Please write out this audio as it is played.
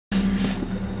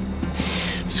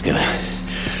Just gonna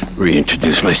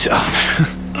reintroduce myself.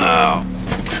 Oh.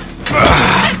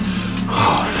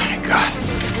 Oh, thank God.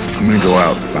 I'm gonna go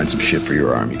out and find some shit for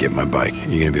your arm. You get my bike.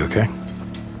 You gonna be okay?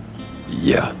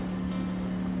 Yeah.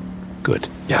 Good.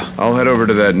 Yeah. I'll head over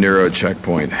to that Nero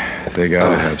checkpoint. They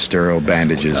gotta have sterile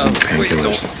bandages and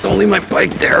painkillers. Wait, don't leave my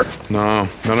bike there. No.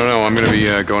 I'm gonna be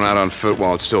going out on foot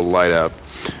while it's still light out.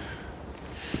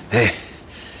 Hey,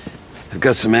 I've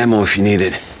got some ammo if you need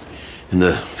it. In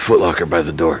the footlocker by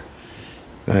the door.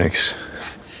 Thanks.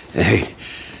 Hey,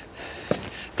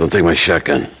 don't take my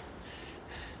shotgun.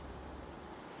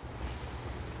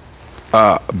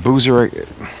 Boozer.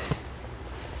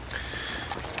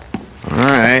 All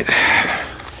right.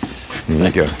 Here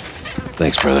you go.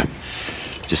 Thanks, brother.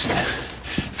 Just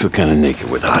feel kind of naked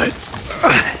without it.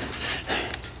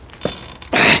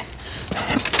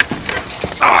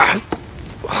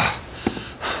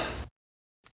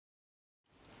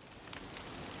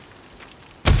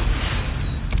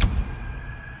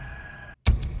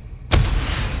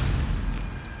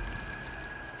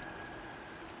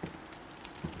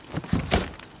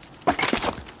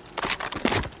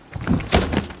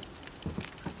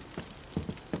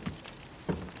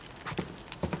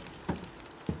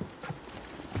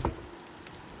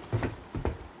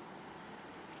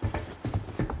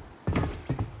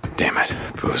 Damn it,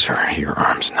 Boozer, your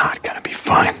arm's not gonna be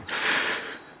fine.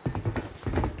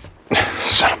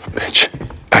 Son of a bitch.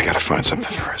 I gotta find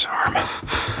something for his arm.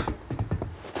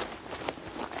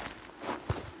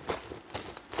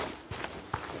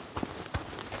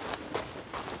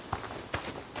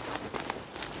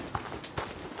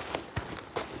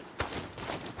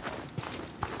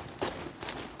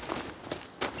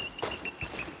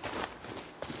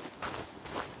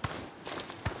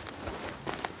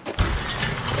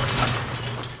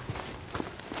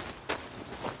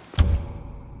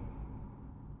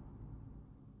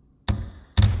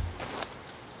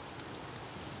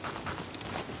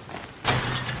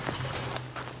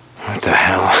 What the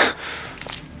hell?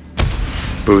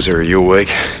 Boozer, are you awake?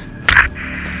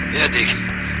 Yeah, Deke.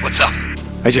 What's up?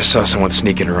 I just saw someone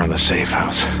sneaking around the safe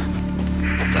house.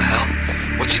 What the hell?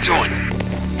 What's he doing?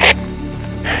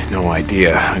 No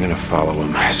idea. I'm gonna follow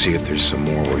him, see if there's some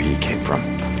more where he came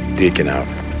from. Deacon out.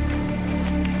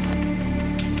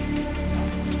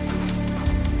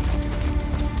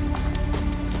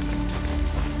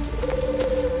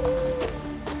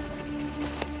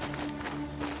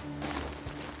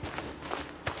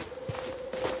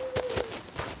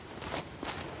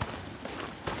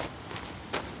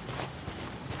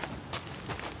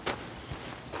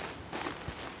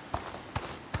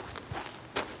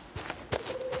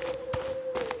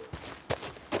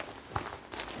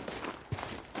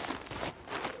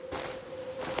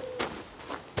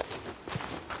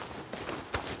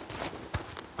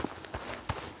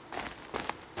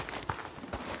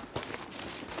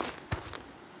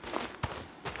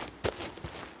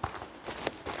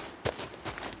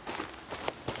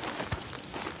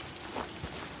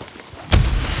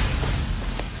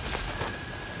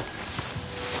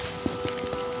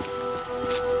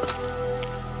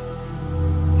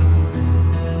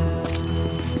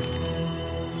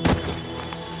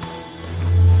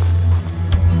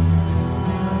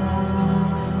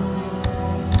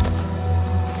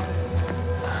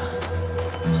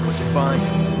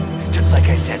 It's just like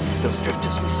I said, those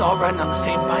drifters we saw riding on the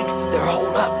same bike, they're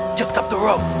holed up, just up the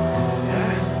road.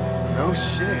 Yeah? No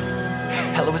shit.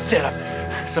 Hell of a setup.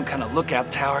 Some kind of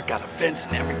lookout tower, got a fence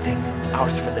and everything.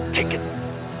 Ours for the ticket.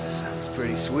 Sounds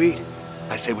pretty sweet.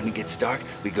 I say when it gets dark,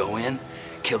 we go in,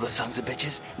 kill the sons of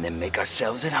bitches, and then make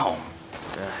ourselves at home.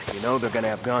 You know they're gonna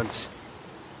have guns.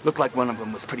 Looked like one of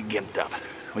them was pretty gimped up.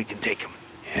 We can take him.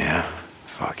 Yeah,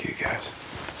 fuck you guys.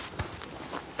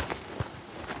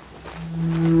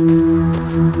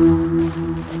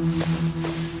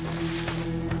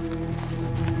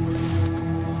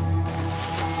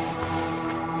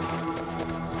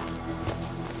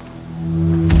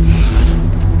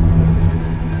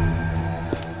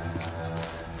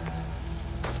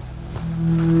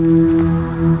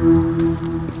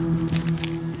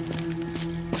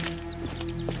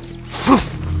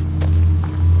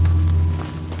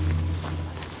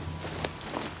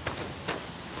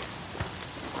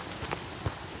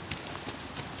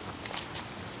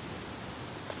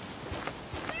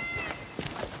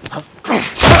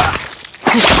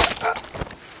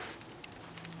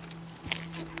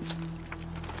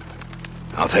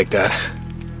 I'll take that.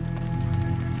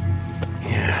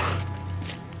 Yeah.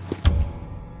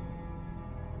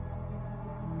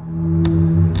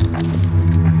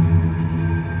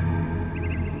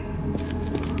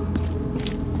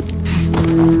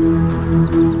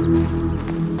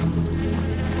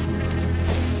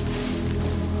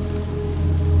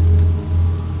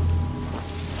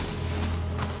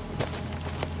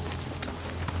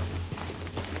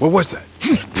 What was that?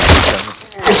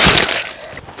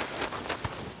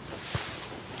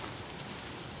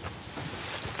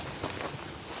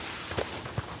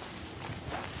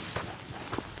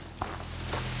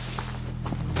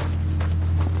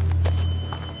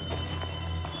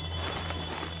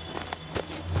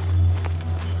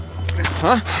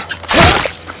 Huh?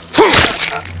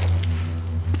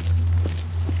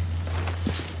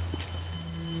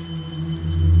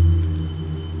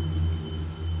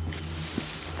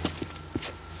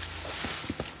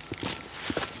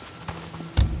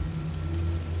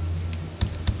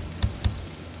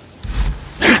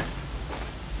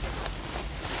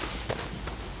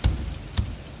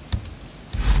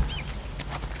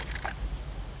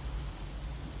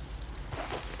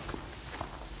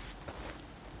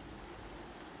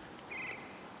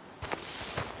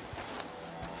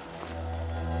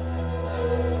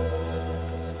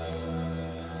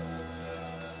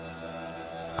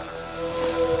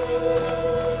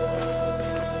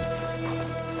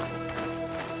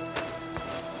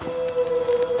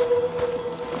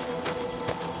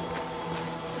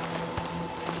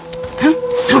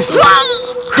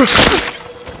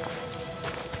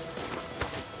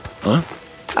 Huh?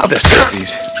 I'll just take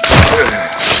these.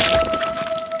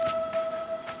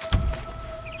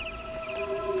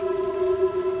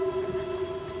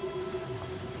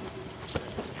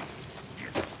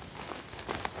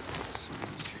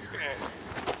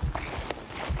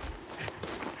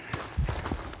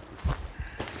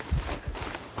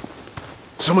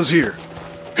 Someone's here.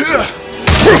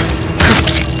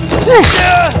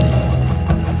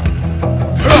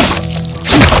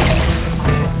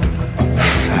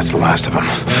 That's the last of them.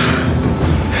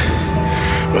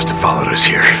 Must have followed us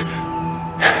here.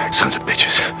 Sons of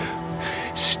bitches.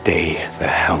 Stay the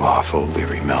hell off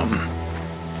O'Leary Mountain.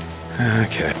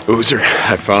 Okay. Boozer,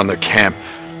 I found their camp.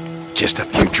 Just a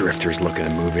few drifters looking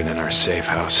to move in our safe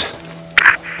house.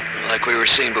 Like we were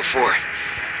saying before,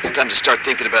 it's time to start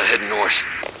thinking about heading north.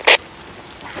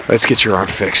 Let's get your arm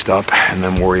fixed up, and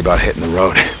then worry about hitting the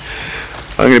road.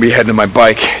 I'm gonna be heading to my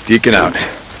bike. Deacon out.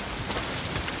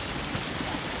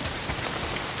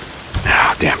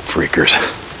 Oh, damn freakers.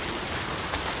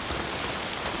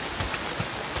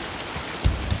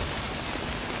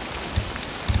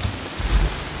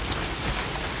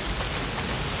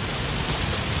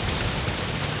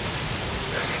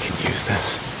 I can use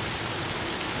this.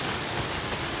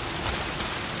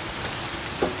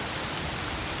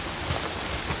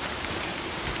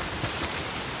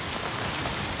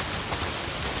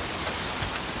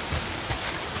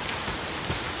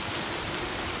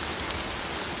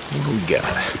 What do we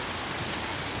got?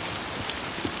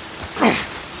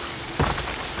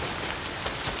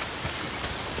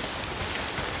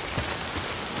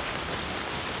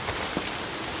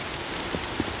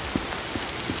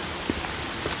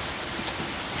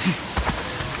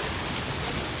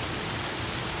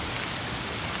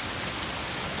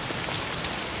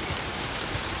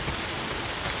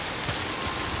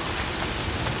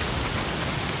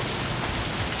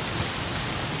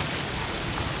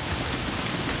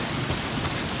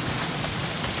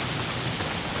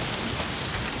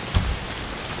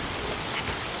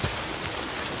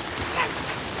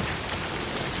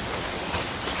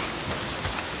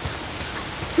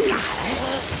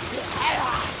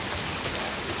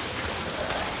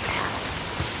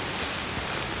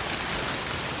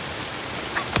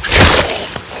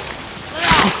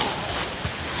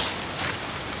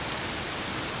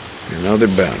 Another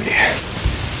bounty.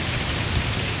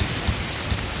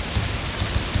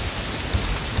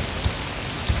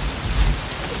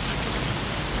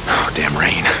 Oh, damn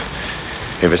rain.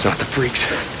 If it's not the freaks,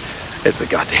 it's the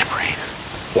goddamn rain.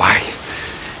 Why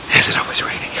is it always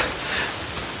raining?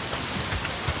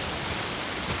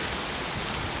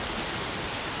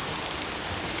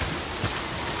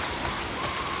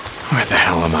 Where the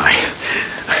hell am I?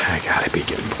 I gotta be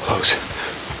getting close.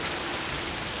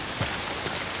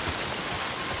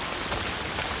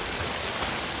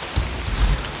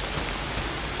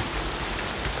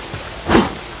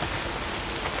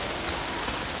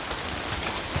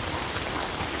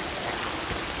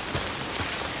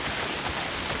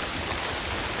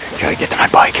 Gotta get to my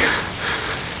bike.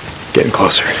 Getting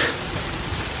closer.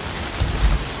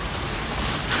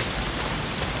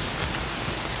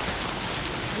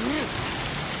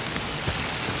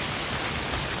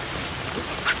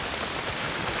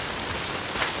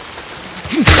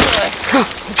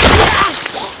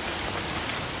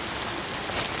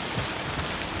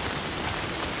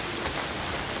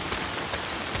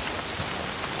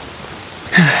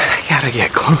 I gotta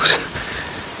get close.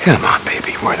 Come on,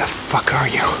 baby. Where the fuck are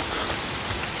you?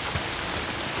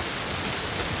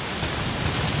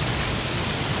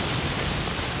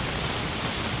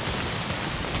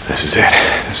 This is it.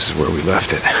 This is where we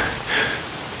left it.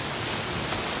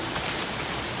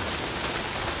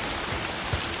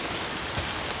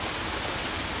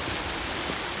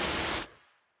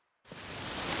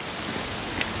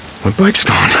 My bike's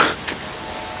gone.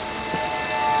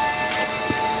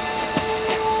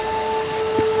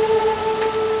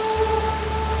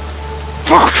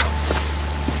 Fuck!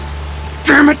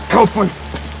 Damn it, Copeland!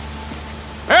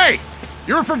 Hey!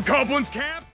 You're from Copeland's camp?